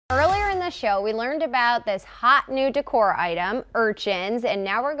the show, we learned about this hot new decor item, urchins, and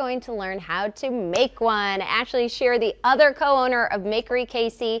now we're going to learn how to make one. Ashley Shear, the other co-owner of Makery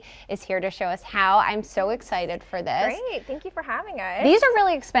KC, is here to show us how. I'm so excited for this. Great, thank you for having us. These are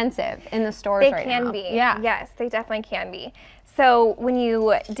really expensive in the stores right now. They can be, yeah. Yes, they definitely can be. So when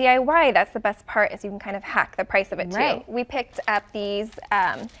you DIY, that's the best part, is you can kind of hack the price of it too. We picked up these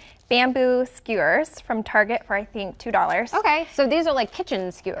bamboo skewers from Target for I think $2. Okay, so these are like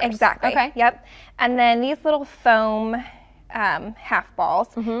kitchen skewers. Exactly. Okay. Yep. And then these little foam half balls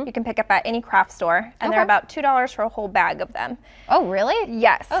you can pick up at any craft store, and they're about $2 for a whole bag of them. Oh, really?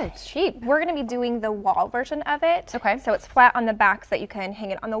 Yes. Oh, it's cheap. We're going to be doing the wall version of it. Okay. So it's flat on the back so that you can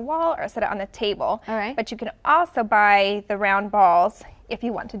hang it on the wall or set it on the table. All right. But you can also buy the round balls if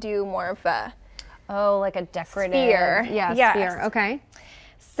you want to do more of a like a decorative sphere. Yeah, yes. sphere. Okay.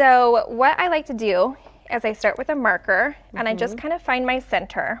 So what I like to do is I start with a marker and I just kind of find my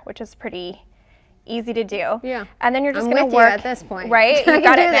center, which is pretty easy to do. Yeah. And then you're just going to work work at this point. Right? You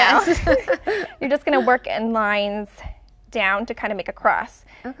got it now. You're just going to work in lines down to kind of make a cross.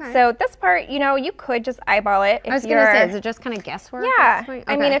 Okay. So this part, you know, you could just eyeball it. If I was going to say, is it just kind of guesswork? Yeah. Okay.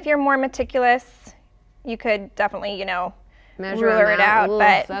 I mean, if you're more meticulous, you could definitely, you know, measure ruler it out. Ooh,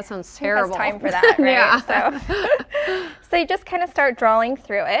 but that sounds terrible. Who has time for that, right? Yeah. So you just kind of start drawing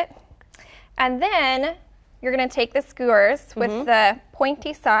through it. And then you're going to take the skewers with the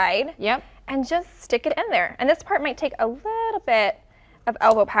pointy side. Yep. And just stick it in there. And this part might take a little bit of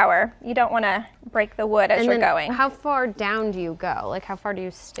elbow power. You don't want to break the wood as you're going. How far down do you go? Like, how far do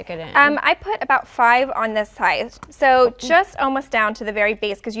you stick it in? I put about 5 on this side. So just almost down to the very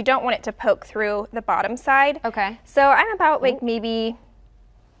base, because you don't want it to poke through the bottom side. Okay. So I'm about like maybe,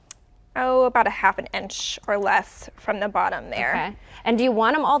 about a ½ inch or less from the bottom there. Okay. And do you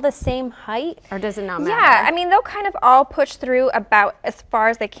want them all the same height, or does it not matter? Yeah, I mean, they'll kind of all push through about as far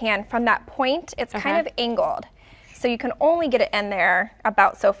as they can. From that point, it's kind of angled. So you can only get it in there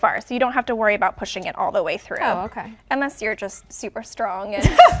about so far. So you don't have to worry about pushing it all the way through. Oh, okay. Unless you're just super strong and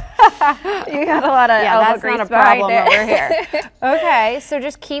you got a lot of elbow grease that's not a problem behind it. over here. Okay, so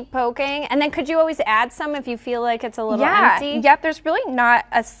just keep poking. And then could you always add some if you feel like it's a little empty? Yep, there's really not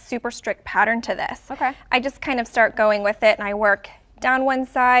a super strict pattern to this. Okay. I just kind of start going with it, and I work down one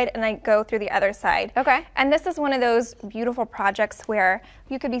side and I go through the other side. Okay. And this is one of those beautiful projects where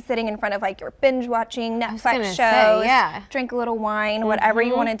you could be sitting in front of like your binge watching Netflix shows, drink a little wine, whatever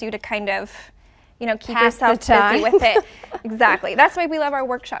you want to do to kind of, you know, keep yourself busy with it. Exactly. That's why we love our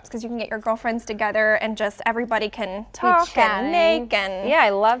workshops, because you can get your girlfriends together and just everybody can talk and make and I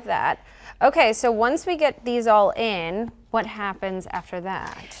love that. Okay, so once we get these all in, what happens after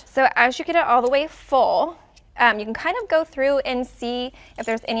that? So as you get it all the way full, you can kind of go through and see if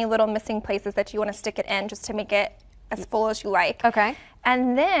there's any little missing places that you want to stick it in, just to make it as full as you like. Okay.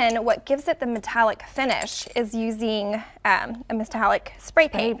 And then what gives it the metallic finish is using a metallic spray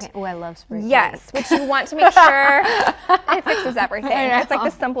paint. Oh, I love spray paint. Yes, which you want to make sure it fixes everything. It's like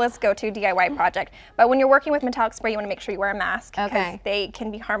the simplest go-to DIY project. But when you're working with metallic spray, you want to make sure you wear a mask, because they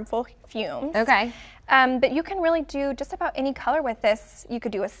can be harmful fumes. Okay. But you can really do just about any color with this. You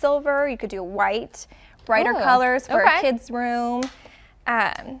could do a silver, you could do a white, brighter colors for a kid's room.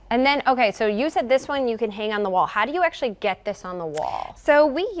 And then, okay, so you said this one you can hang on the wall. How do you actually get this on the wall? So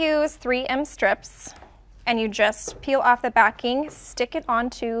we use 3M strips, and you just peel off the backing, stick it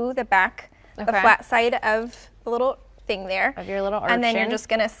onto the back, the flat side of the little thing there. Of your little urchin. And then you're just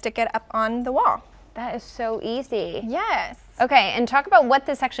gonna stick it up on the wall. That is so easy. Yes. Okay, and talk about what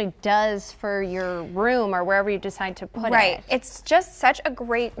this actually does for your room or wherever you decide to put it. Right, it's just such a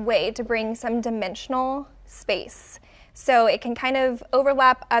great way to bring some dimensional space. So it can kind of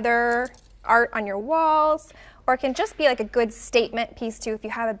overlap other art on your walls, or it can just be like a good statement piece too. If you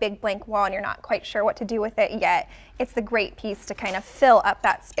have a big blank wall and you're not quite sure what to do with it yet, it's the great piece to kind of fill up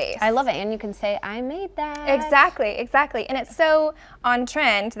that space. I love it, and you can say, I made that. Exactly, exactly. And it's so on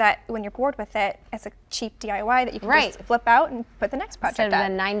trend that when you're bored with it, it's a cheap DIY that you can just flip out and put the next project up.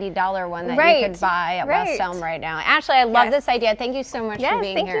 Instead of the $90 one that you could buy at West Elm right now. Ashley, I love this idea. Thank you so much for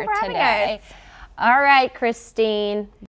being here today. Thank you for having us. All right, Kristin.